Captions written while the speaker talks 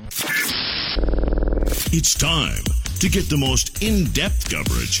It's time to get the most in-depth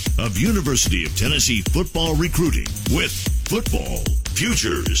coverage of University of Tennessee football recruiting with Football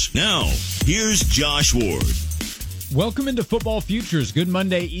Futures. Now, here's Josh Ward. Welcome into Football Futures. Good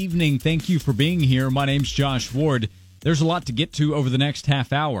Monday evening. Thank you for being here. My name's Josh Ward. There's a lot to get to over the next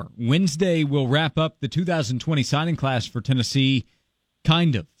half hour. Wednesday, we'll wrap up the 2020 signing class for Tennessee,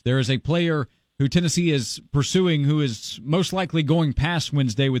 kind of. There is a player who Tennessee is pursuing who is most likely going past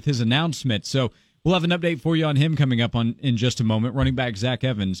Wednesday with his announcement. So we'll have an update for you on him coming up in just a moment. Running back Zach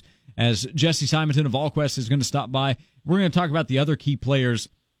Evans, as Jesse Simonton of VolQuest is going to stop by. We're going to talk about the other key players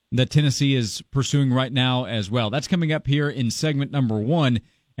that Tennessee is pursuing right now as well. That's coming up here in segment number 1.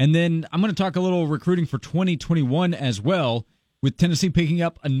 And then I'm going to talk a little recruiting for 2021 as well, with Tennessee picking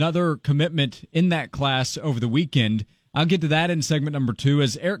up another commitment in that class over the weekend. I'll get to that in segment number 2,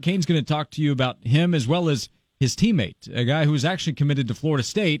 as Eric Cain's going to talk to you about him as well as his teammate, a guy who is actually committed to Florida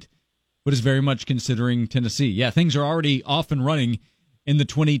State, but is very much considering Tennessee. Yeah, things are already off and running in the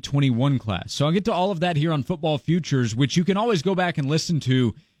 2021 class. So I'll get to all of that here on Football Futures, which you can always go back and listen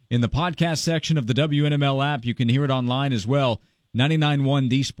to in the podcast section of the WNML app. You can hear it online as well,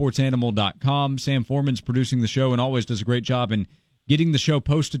 991thesportsanimal.com. Sam Foreman's producing the show and always does a great job in getting the show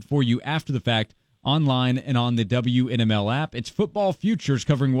posted for you after the fact online and on the WNML app. It's Football Futures,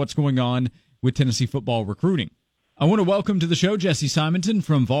 covering what's going on with Tennessee football recruiting. I want to welcome to the show Jesse Simonton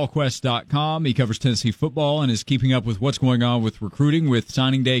from VolQuest.com. He covers Tennessee football and is keeping up with what's going on with recruiting, with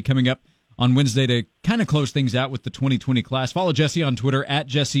signing day coming up on Wednesday to kind of close things out with the 2020 class. Follow Jesse on Twitter at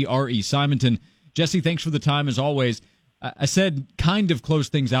JesseRESimonton. Jesse, thanks for the time as always. I said kind of close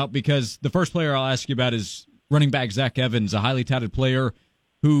things out because the first player I'll ask you about is running back Zach Evans, a highly touted player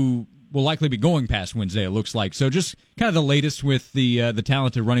who will likely be going past Wednesday, it looks like. So just kind of the latest with the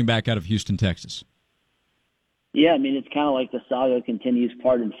talented running back out of Houston, Texas. Yeah, I mean, it's kind of like the saga continues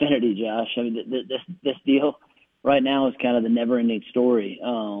part infinity, Josh. I mean, this deal right now is kind of the never-ending story.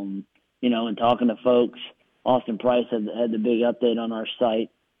 And talking to folks, Austin Price had the big update on our site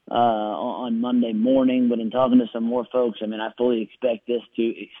on Monday morning, but in talking to some more folks, I mean, I fully expect this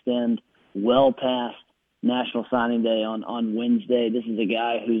to extend well past National Signing Day on Wednesday. This is a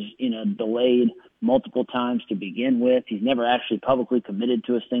guy who's, delayed multiple times to begin with. He's never actually publicly committed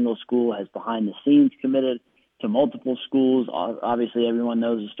to a single school, has behind the scenes committed to multiple schools. Obviously, everyone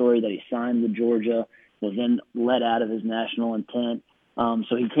knows the story that he signed with Georgia, was then let out of his national intent.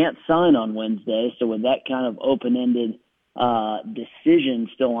 So he can't sign on Wednesday. So with that kind of open-ended decision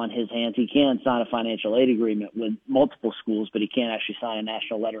still on his hands, he can sign a financial aid agreement with multiple schools, but he can't actually sign a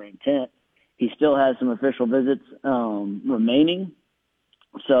national letter of intent. He still has some official visits remaining.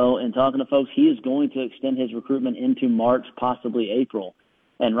 So in talking to folks, he is going to extend his recruitment into March, possibly April.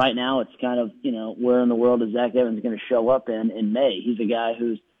 And right now it's kind of, where in the world is Zach Evans going to show up in May? He's a guy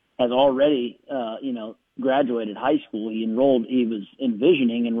who has already, graduated high school. He was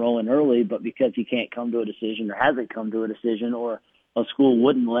envisioning enrolling early, but because he can't come to a decision or hasn't come to a decision, or a school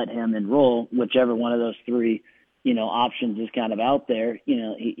wouldn't let him enroll, whichever one of those three, options is kind of out there,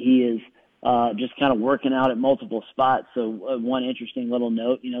 he is just kind of working out at multiple spots. So one interesting little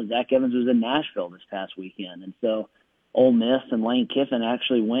note, Zach Evans was in Nashville this past weekend. And so Ole Miss and Lane Kiffin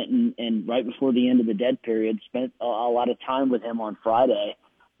actually went and right before the end of the dead period, spent a lot of time with him on Friday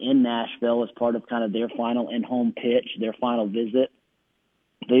in Nashville as part of kind of their final in-home pitch, their final visit.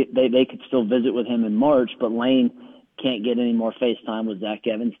 They could still visit with him in March, but Lane can't get any more face time with Zach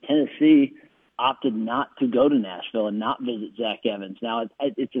Evans. Tennessee opted not to go to Nashville and not visit Zach Evans. Now,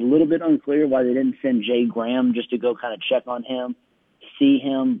 it's a little bit unclear why they didn't send Jay Graham just to go kind of check on him, see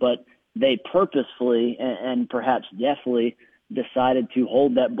him, but they purposefully and perhaps definitely decided to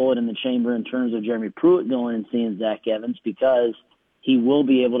hold that bullet in the chamber in terms of Jeremy Pruitt going and seeing Zach Evans, because he will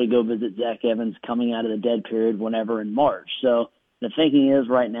be able to go visit Zach Evans coming out of the dead period whenever in March. So the thinking is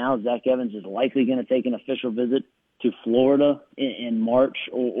right now Zach Evans is likely going to take an official visit to Florida in March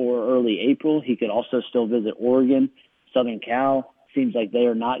or early April. He could also still visit Oregon. Southern Cal seems like they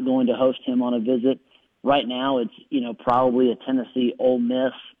are not going to host him on a visit. Right now it's, probably a Tennessee, Ole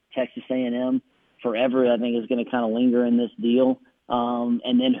Miss, Texas A&M forever, I think, is going to kind of linger in this deal.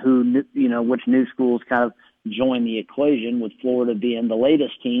 And then which new schools kind of join the equation, with Florida being the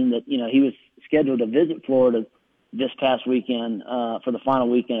latest team that, he was scheduled to visit Florida this past weekend for the final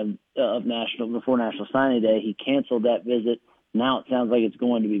weekend of before National Signing Day. He canceled that visit. Now it sounds like it's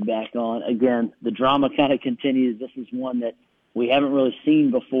going to be back on. Again, the drama kind of continues. This is one that we haven't really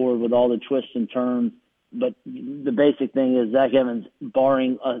seen before with all the twists and turns. But the basic thing is Zach Evans,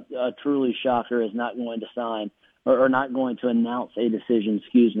 barring a truly shocker, is not going to sign or not going to announce a decision,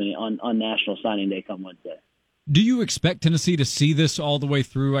 on National Signing Day come Wednesday. Do you expect Tennessee to see this all the way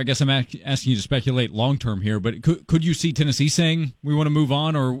through? I guess I'm asking you to speculate long-term here, but could you see Tennessee saying we want to move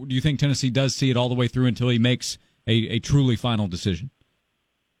on, or do you think Tennessee does see it all the way through until he makes a truly final decision?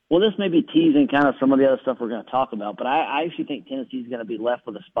 Well, this may be teasing kind of some of the other stuff we're going to talk about, but I actually think Tennessee's going to be left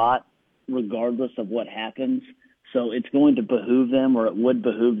with a spot regardless of what happens. So it's going to behoove them, or it would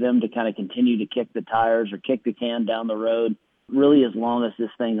behoove them, to kind of continue to kick the tires or kick the can down the road, really as long as this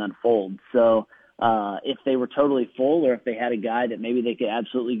thing unfolds. So if they were totally full, or if they had a guy that maybe they could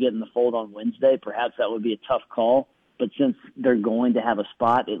absolutely get in the fold on Wednesday, perhaps that would be a tough call. But since they're going to have a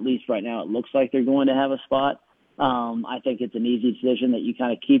spot, at least right now it looks like they're going to have a spot, I think it's an easy decision that you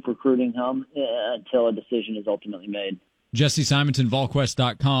kind of keep recruiting him until a decision is ultimately made. Jesse Simonton,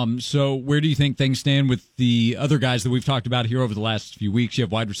 VolQuest.com. So where do you think things stand with the other guys that we've talked about here over the last few weeks? You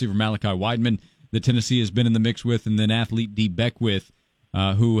have wide receiver Malachi Wideman that Tennessee has been in the mix with, and then athlete D. Beckwith,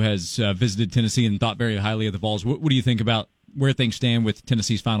 who has visited Tennessee and thought very highly of the Vols. What do you think about where things stand with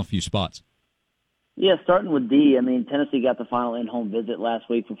Tennessee's final few spots? Yeah, starting with D, I mean, Tennessee got the final in-home visit last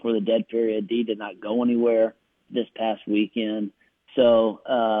week before the dead period. D did not go anywhere this past weekend. So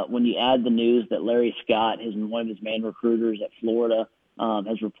when you add the news that Larry Scott, one of his main recruiters at Florida,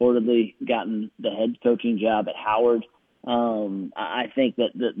 has reportedly gotten the head coaching job at Howard, I think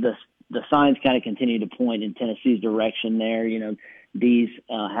that the signs kind of continue to point in Tennessee's direction there. You know, D's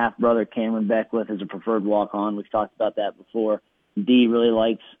half-brother Cameron Beckwith is a preferred walk-on. We've talked about that before. D really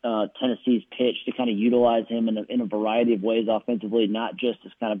likes Tennessee's pitch to kind of utilize him in a variety of ways offensively, not just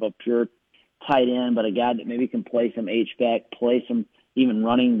as kind of a pure tight end, but a guy that maybe can play some H-back, play some even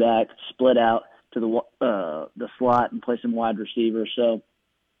running back, split out to the slot and play some wide receiver. So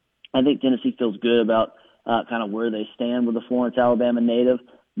I think Tennessee feels good about kind of where they stand with the Florence, Alabama native.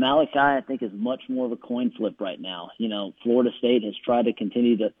 Malachi, I think, is much more of a coin flip right now. You know, Florida State has tried to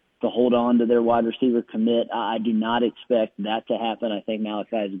continue to hold on to their wide receiver commit. I do not expect that to happen. I think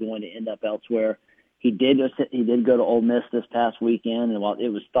Malachi is going to end up elsewhere. He did go to Ole Miss this past weekend, and while it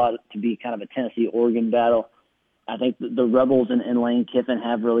was thought to be kind of a Tennessee-Oregon battle, I think the Rebels and Lane Kiffin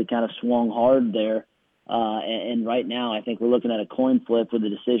have really kind of swung hard there. And right now, I think we're looking at a coin flip with a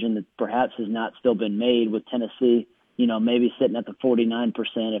decision that perhaps has not still been made, with Tennessee, you know, maybe sitting at the 49%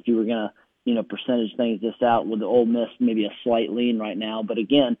 if you were going to, you know, percentage things this out, with the Ole Miss maybe a slight lean right now. But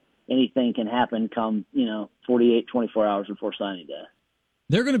again, anything can happen come, 48, 24 hours before signing day.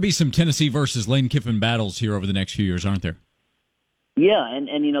 There are going to be some Tennessee versus Lane Kiffin battles here over the next few years, aren't there? Yeah, and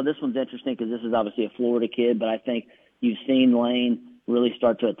this one's interesting because this is obviously a Florida kid, but I think you've seen Lane really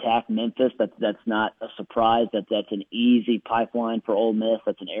start to attack Memphis. That's not a surprise. That's an easy pipeline for Ole Miss.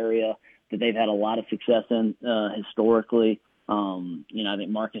 That's an area that they've had a lot of success in historically. I think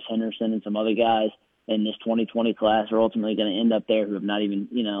Marcus Henderson and some other guys in this 2020 class are ultimately going to end up there who have not even,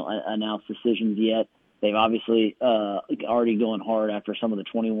 announced decisions yet. They've obviously already going hard after some of the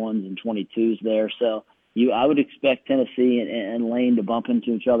 21s and 22s there. So I would expect Tennessee and Lane to bump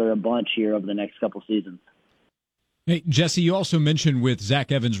into each other a bunch here over the next couple seasons. Hey, Jesse, you also mentioned with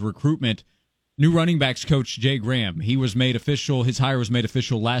Zach Evans' recruitment, new running backs coach Jay Graham. He was made official. His hire was made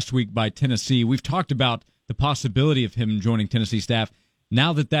official last week by Tennessee. We've talked about the possibility of him joining Tennessee staff.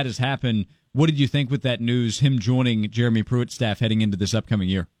 Now that has happened, what did you think with that news, him joining Jeremy Pruitt's staff heading into this upcoming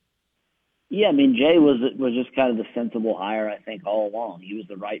year? Yeah, I mean, Jay was just kind of the sensible hire, I think, all along. He was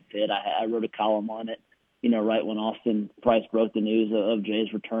the right fit. I wrote a column on it, right when Austin Price broke the news of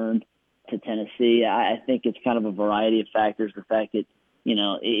Jay's return to Tennessee. I think it's kind of a variety of factors. The fact that,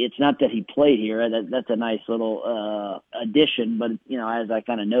 it's not that he played here. That's a nice little addition. But, as I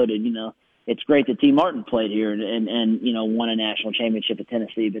kind of noted, it's great that T. Martin played here and won a national championship at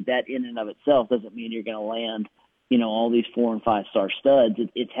Tennessee. But that in and of itself doesn't mean you're going to land all these 4- and 5-star studs.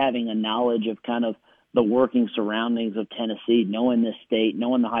 It's having a knowledge of kind of the working surroundings of Tennessee, knowing this state,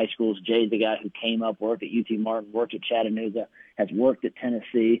 knowing the high schools. Jay's the guy who came up, worked at UT Martin, worked at Chattanooga, has worked at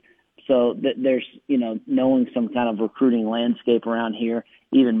Tennessee. So there's, knowing some kind of recruiting landscape around here,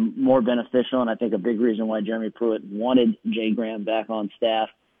 even more beneficial. And I think a big reason why Jeremy Pruitt wanted Jay Graham back on staff.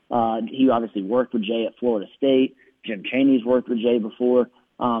 He obviously worked with Jay at Florida State. Jim Chaney's worked with Jay before.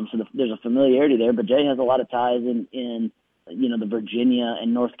 There's a familiarity there, but Jay has a lot of ties in the Virginia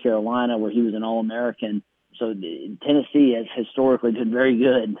and North Carolina where he was an All-American. So Tennessee has historically been very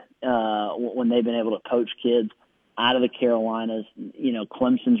good when they've been able to poach kids out of the Carolinas.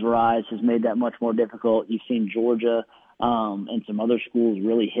 Clemson's rise has made that much more difficult. You've seen Georgia and some other schools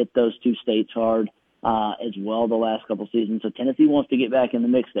really hit those two states hard as well the last couple seasons. So Tennessee wants to get back in the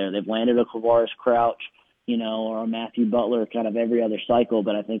mix there. They've landed a Quavaris Crouch, or a Matthew Butler kind of every other cycle,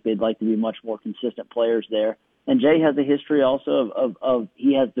 but I think they'd like to be much more consistent players there. And Jay has a history also of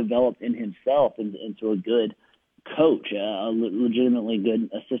he has developed in himself into a good, coach, a legitimately good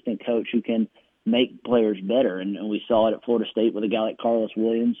assistant coach who can make players better. And we saw it at Florida State with a guy like Carlos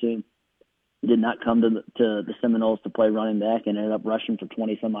Williams, who did not come to the Seminoles to play running back and ended up rushing for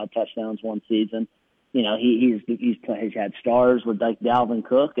 20-some-odd touchdowns one season. You know, he's had stars with like Dalvin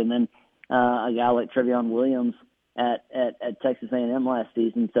Cook, and then a guy like Trevion Williams at Texas A&M last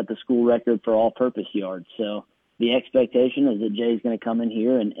season set the school record for all-purpose yards. So the expectation is that Jay's going to come in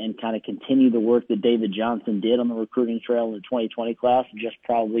here and kind of continue the work that David Johnson did on the recruiting trail in the 2020 class, just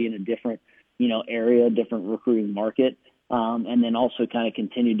probably in a different, area, different recruiting market, and then also kind of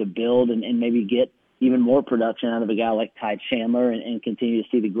continue to build and maybe get even more production out of a guy like Ty Chandler and continue to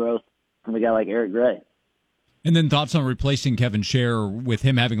see the growth from a guy like Eric Gray. And then thoughts on replacing Kevin Scher with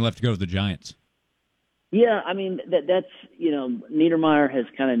him having left to go to the Giants? Yeah, I mean, that's, Niedermeyer has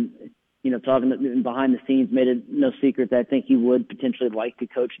kind of, talking behind the scenes, made it no secret that I think he would potentially like to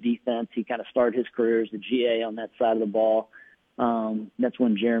coach defense. He kind of started his career as a GA on that side of the ball. That's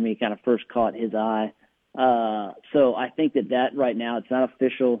when Jeremy kind of first caught his eye. So I think that right now, it's not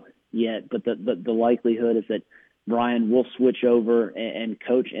official yet, but the likelihood is that Brian will switch over and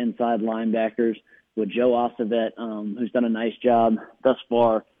coach inside linebackers with Joe Ossovet, who's done a nice job thus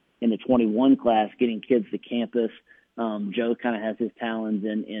far in the 21 class getting kids to campus. Joe kind of has his talons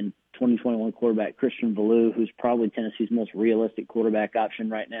in 2021 quarterback Christian Ballou, who's probably Tennessee's most realistic quarterback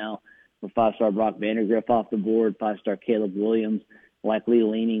option right now, with 5-star Brock Vandergriff off the board, 5-star Caleb Williams, likely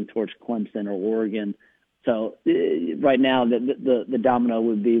leaning towards Clemson or Oregon. So right now, the domino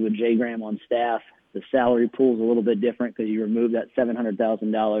would be with Jay Graham on staff. The salary pool is a little bit different because you remove that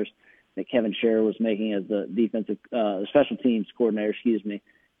 $700,000 that Kevin Scher was making as the defensive special teams coordinator,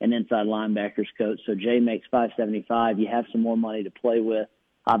 and inside linebackers coach. So Jay makes $575. You have some more money to play with.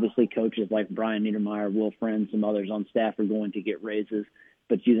 Obviously, coaches like Brian Niedermeyer, Will Friend, some others on staff are going to get raises.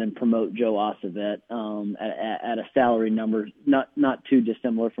 But you then promote Joe Ossovet at a salary number not too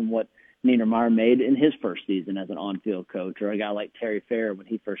dissimilar from what Niedermeyer made in his first season as an on-field coach, or a guy like Terry Fair when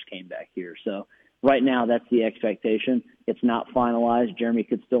he first came back here. So right now, that's the expectation. It's not finalized. Jeremy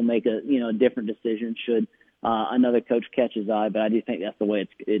could still make a different decision should another coach catch his eye, but I do think that's the way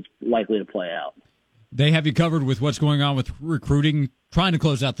it's likely to play out. They have you covered with what's going on with recruiting, trying to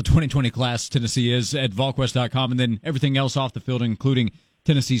close out the 2020 class. Tennessee is at VolQuest.com, and then everything else off the field, including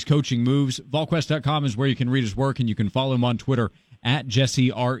Tennessee's coaching moves. VolQuest.com is where you can read his work, and you can follow him on Twitter at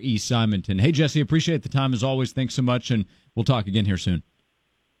Jesse R.E. Simonton. Hey, Jesse, appreciate the time as always. Thanks so much, and we'll talk again here soon.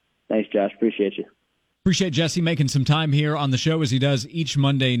 Thanks, Josh. Appreciate you. Appreciate Jesse making some time here on the show as he does each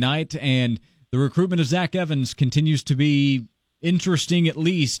Monday night, and the recruitment of Zach Evans continues to be interesting, at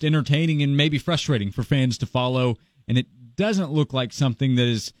least entertaining, and maybe frustrating for fans to follow, and it doesn't look like something that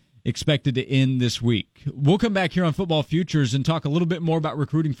is expected to end this week. We'll come back here on Football Futures and talk a little bit more about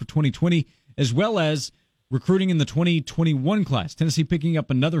recruiting for 2020, as well as recruiting in the 2021 class. Tennessee picking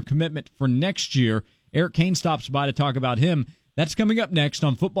up another commitment for next year. Eric Cain stops by to talk about him. That's coming up next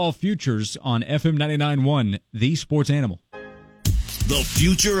on Football Futures on FM 99.1, The Sports Animal. The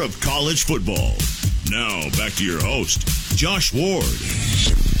future of college football. Now, back to your host, Josh Ward.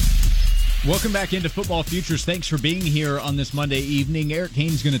 Welcome back into Football Futures. Thanks for being here on this Monday evening. Eric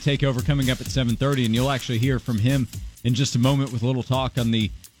Cain's going to take over coming up at 7:30, and you'll actually hear from him in just a moment with a little talk on the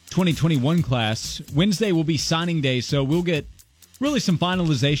 2021 class. Wednesday will be signing day, so we'll get really some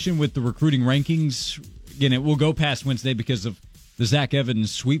finalization with the recruiting rankings. Again, it will go past Wednesday because of the Zach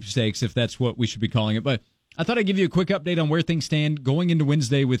Evans sweepstakes, if that's what we should be calling it. But I thought I'd give you a quick update on where things stand going into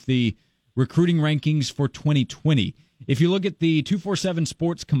Wednesday with the recruiting rankings for 2020. If you look at the 247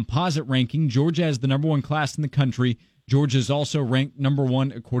 Sports composite ranking, Georgia has the number one class in the country. Georgia is also ranked number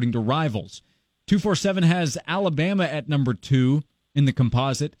one according to Rivals. 247 has Alabama at number 2 in the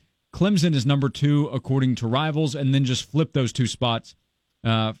composite. Clemson is number 2 according to Rivals, and then just flip those two spots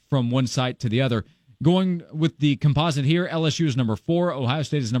from one site to the other. Going with the composite here, LSU is number 4, Ohio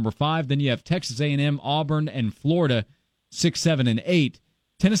State is number 5. Then you have Texas A&M, Auburn, and Florida, 6, 7, and 8.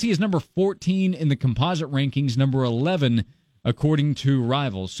 Tennessee is number 14 in the composite rankings, number 11 according to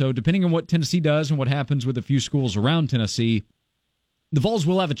Rivals. So depending on what Tennessee does and what happens with a few schools around Tennessee, the Vols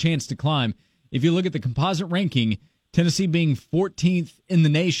will have a chance to climb. If you look at the composite ranking, Tennessee being 14th in the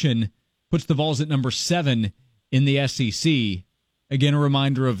nation puts the Vols at number 7 in the SEC. Again, a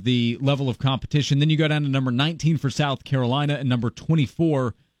reminder of the level of competition. Then you go down to number 19 for South Carolina and number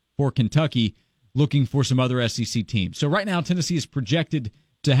 24 for Kentucky, looking for some other SEC teams. So right now, Tennessee is projected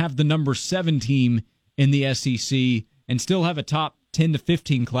to have the number 7 team in the SEC and still have a top 10 to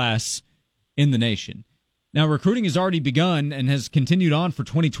 15 class in the nation. Now, recruiting has already begun and has continued on for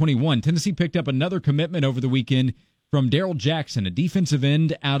 2021. Tennessee picked up another commitment over the weekend from Darrell Jackson, a defensive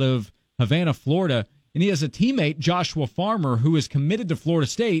end out of Havana, Florida. and he has a teammate, Joshua Farmer, who is committed to Florida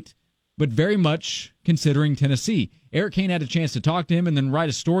State, but very much considering Tennessee. Eric Cain had a chance to talk to him and then write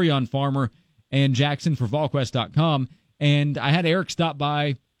a story on Farmer and Jackson for VolQuest.com, and I had Eric stop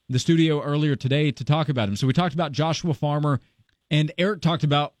by the studio earlier today to talk about him. So we talked about Joshua Farmer, and Eric talked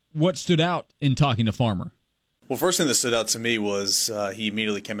about what stood out in talking to Farmer. Well, first thing that stood out to me was he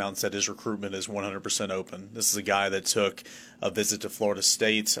immediately came out and said his recruitment is 100% open. This is a guy that took a visit to Florida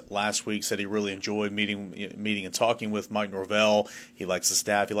State last week, said he really enjoyed meeting and talking with Mike Norvell. He likes the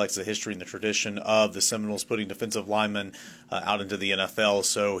staff. He likes the history and the tradition of the Seminoles putting defensive linemen out into the NFL.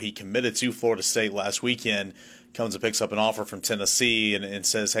 So he committed to Florida State last weekend, comes and picks up an offer from Tennessee and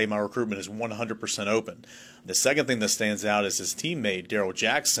says, hey, my recruitment is 100% open. The second thing that stands out is his teammate, Daryl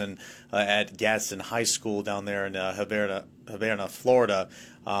Jackson, at Gadsden High School down there in Havana, Florida,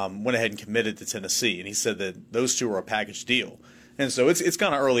 went ahead and committed to Tennessee. And he said that those two are a package deal. And so it's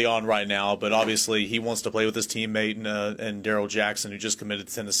kind of early on right now, but obviously he wants to play with his teammate and Daryl Jackson, who just committed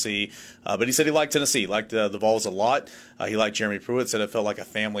to Tennessee. But he said he liked Tennessee, liked the Vols a lot. He liked Jeremy Pruitt, said it felt like a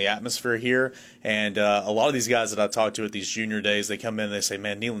family atmosphere here. And a lot of these guys that I talked to at these junior days, they come in and they say,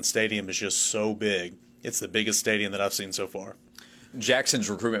 man, Neyland Stadium is just so big. It's the biggest stadium that I've seen so far. Jackson's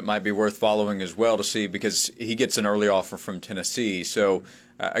recruitment might be worth following as well to see, because he gets an early offer from Tennessee. So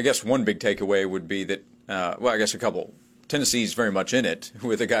I guess one big takeaway would be that, I guess a couple. Tennessee's very much in it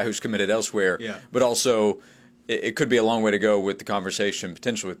with a guy who's committed elsewhere, but also it could be a long way to go with the conversation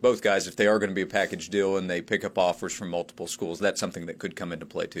potentially with both guys if they are going to be a package deal and they pick up offers from multiple schools. That's something that could come into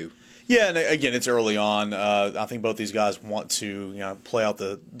play too. Yeah, and again, it's early on. I think both these guys want to play out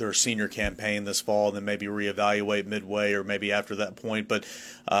their senior campaign this fall and then maybe reevaluate midway or maybe after that point. But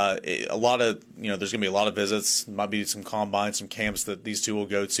a lot of there's going to be a lot of visits. Might be some combines, some camps that these two will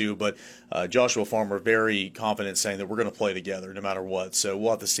go to. But Joshua Farmer very confident saying that we're going to play together no matter what. So we'll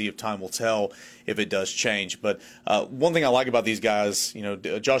have to see if time will tell if it does change. But one thing I like about these guys,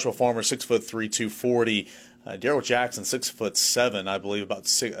 Joshua Farmer, 6'3", 240. Daryl Jackson, 6'7", I believe, about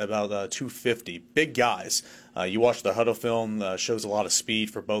 250. Big guys. You watch the huddle film; shows a lot of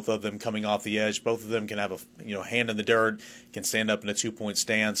speed for both of them coming off the edge. Both of them can have a hand in the dirt, can stand up in a 2-point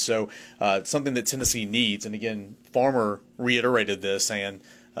stance. So something that Tennessee needs. And again, Farmer reiterated this, saying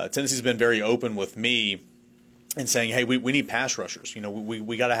Tennessee's been very open with me and saying, hey, we need pass rushers.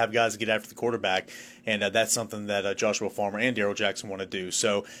 We got to have guys get after the quarterback, and that's something that Joshua Farmer and Daryl Jackson want to do.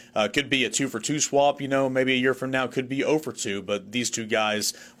 So could be a 2-for-2 swap, maybe a year from now. Could be 0-for-2, but these two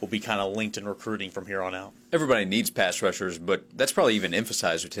guys will be kind of linked in recruiting from here on out. Everybody needs pass rushers, but that's probably even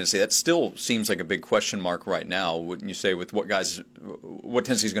emphasized with Tennessee. That still seems like a big question mark right now, wouldn't you say, with what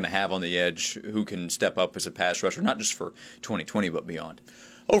Tennessee's going to have on the edge, who can step up as a pass rusher, not just for 2020 but beyond?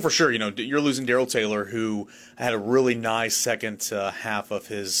 Oh, for sure. You're losing Darrell Taylor, who had a really nice second half of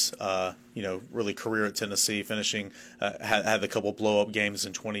his, really career at Tennessee, finishing, had a couple blow-up games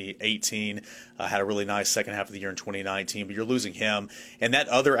in 2018, had a really nice second half of the year in 2019, but you're losing him. And that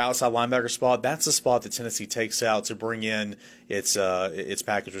other outside linebacker spot, that's the spot that Tennessee takes out to bring in its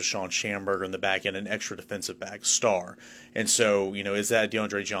package with Sean Schamberger in the back end, an extra defensive back, star. And so, is that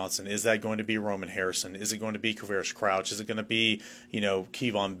DeAndre Johnson? Is that going to be Roman Harrison? Is it going to be Quavaris Crouch? Is it going to be,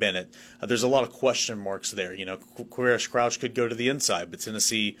 Kevon Bennett? There's a lot of question marks there. Quavaris Crouch could go to the inside, but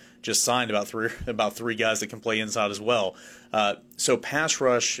Tennessee just signed about three guys that can play inside as well. So pass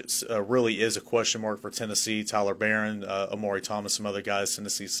rush really is a question mark for Tennessee. Tyler Barron, Amari Thomas, some other guys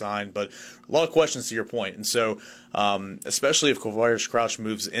Tennessee signed, but a lot of questions to your point. And so, especially if Quavaris Crouch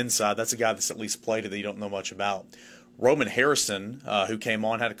moves inside, that's a guy that's at least played it that you don't know much about. Roman Harrison, who came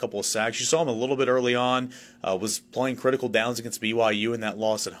on, had a couple of sacks. You saw him a little bit early on, was playing critical downs against BYU in that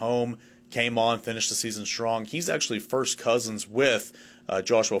loss at home, came on, finished the season strong. He's actually first cousins with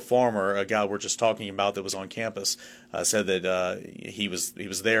Joshua Farmer, a guy we're just talking about that was on campus, said that he was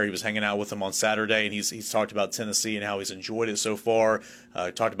there. He was hanging out with him on Saturday, and he's talked about Tennessee and how he's enjoyed it so far.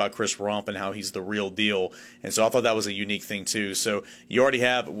 Talked about Chris Rump and how he's the real deal. And so I thought that was a unique thing too. So you already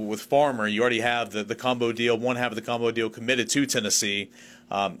have, with Farmer, you already have the combo deal, one half of the combo deal committed to Tennessee.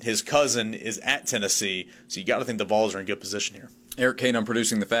 His cousin is at Tennessee, so you got to think the Vols are in good position here. Eric Cain, I'm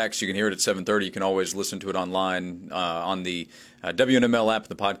producing the facts. You can hear it at 7:30. You can always listen to it online on the WNML app,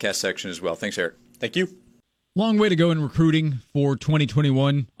 the podcast section as well. Thanks, Eric. Thank you. Long way to go in recruiting for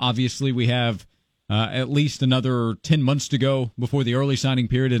 2021. Obviously, we have at least another 10 months to go before the early signing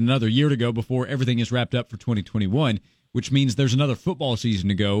period and another year to go before everything is wrapped up for 2021, which means there's another football season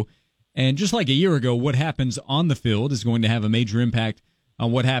to go. And just like a year ago, what happens on the field is going to have a major impact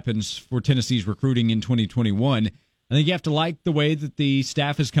on what happens for Tennessee's recruiting in 2021. I think you have to like the way that the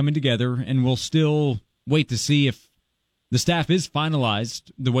staff is coming together, and we'll still wait to see if the staff is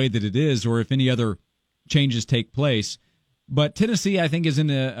finalized the way that it is or if any other changes take place. But Tennessee, I think, is in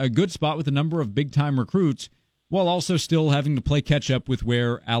a good spot with a number of big-time recruits, while also still having to play catch-up with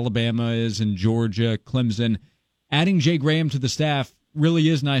where Alabama is and Georgia, Clemson. Adding Jay Graham to the staff really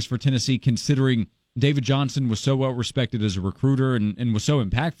is nice for Tennessee, considering David Johnson was so well-respected as a recruiter and was so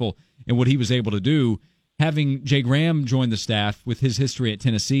impactful in what he was able to do. Having Jay Graham join the staff with his history at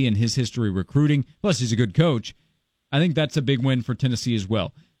Tennessee and his history recruiting, plus he's a good coach, I think that's a big win for Tennessee as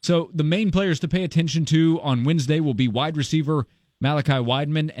well. So the main players to pay attention to on Wednesday will be wide receiver Malachi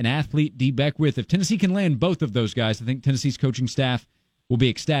Wideman and athlete D. Beckwith. If Tennessee can land both of those guys, I think Tennessee's coaching staff will be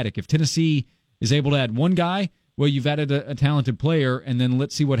ecstatic. If Tennessee is able to add one guy, well, you've added a talented player, and then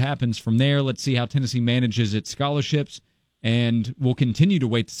let's see what happens from there. Let's see how Tennessee manages its scholarships, and we'll continue to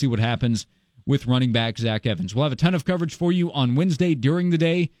wait to see what happens with running back Zach Evans. We'll have a ton of coverage for you on Wednesday during the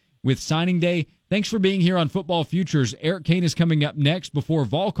day with signing day. Thanks for being here on Football Futures. Eric Cain is coming up next before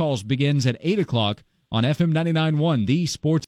Vol Calls begins at 8 o'clock on FM 99.1, the Sports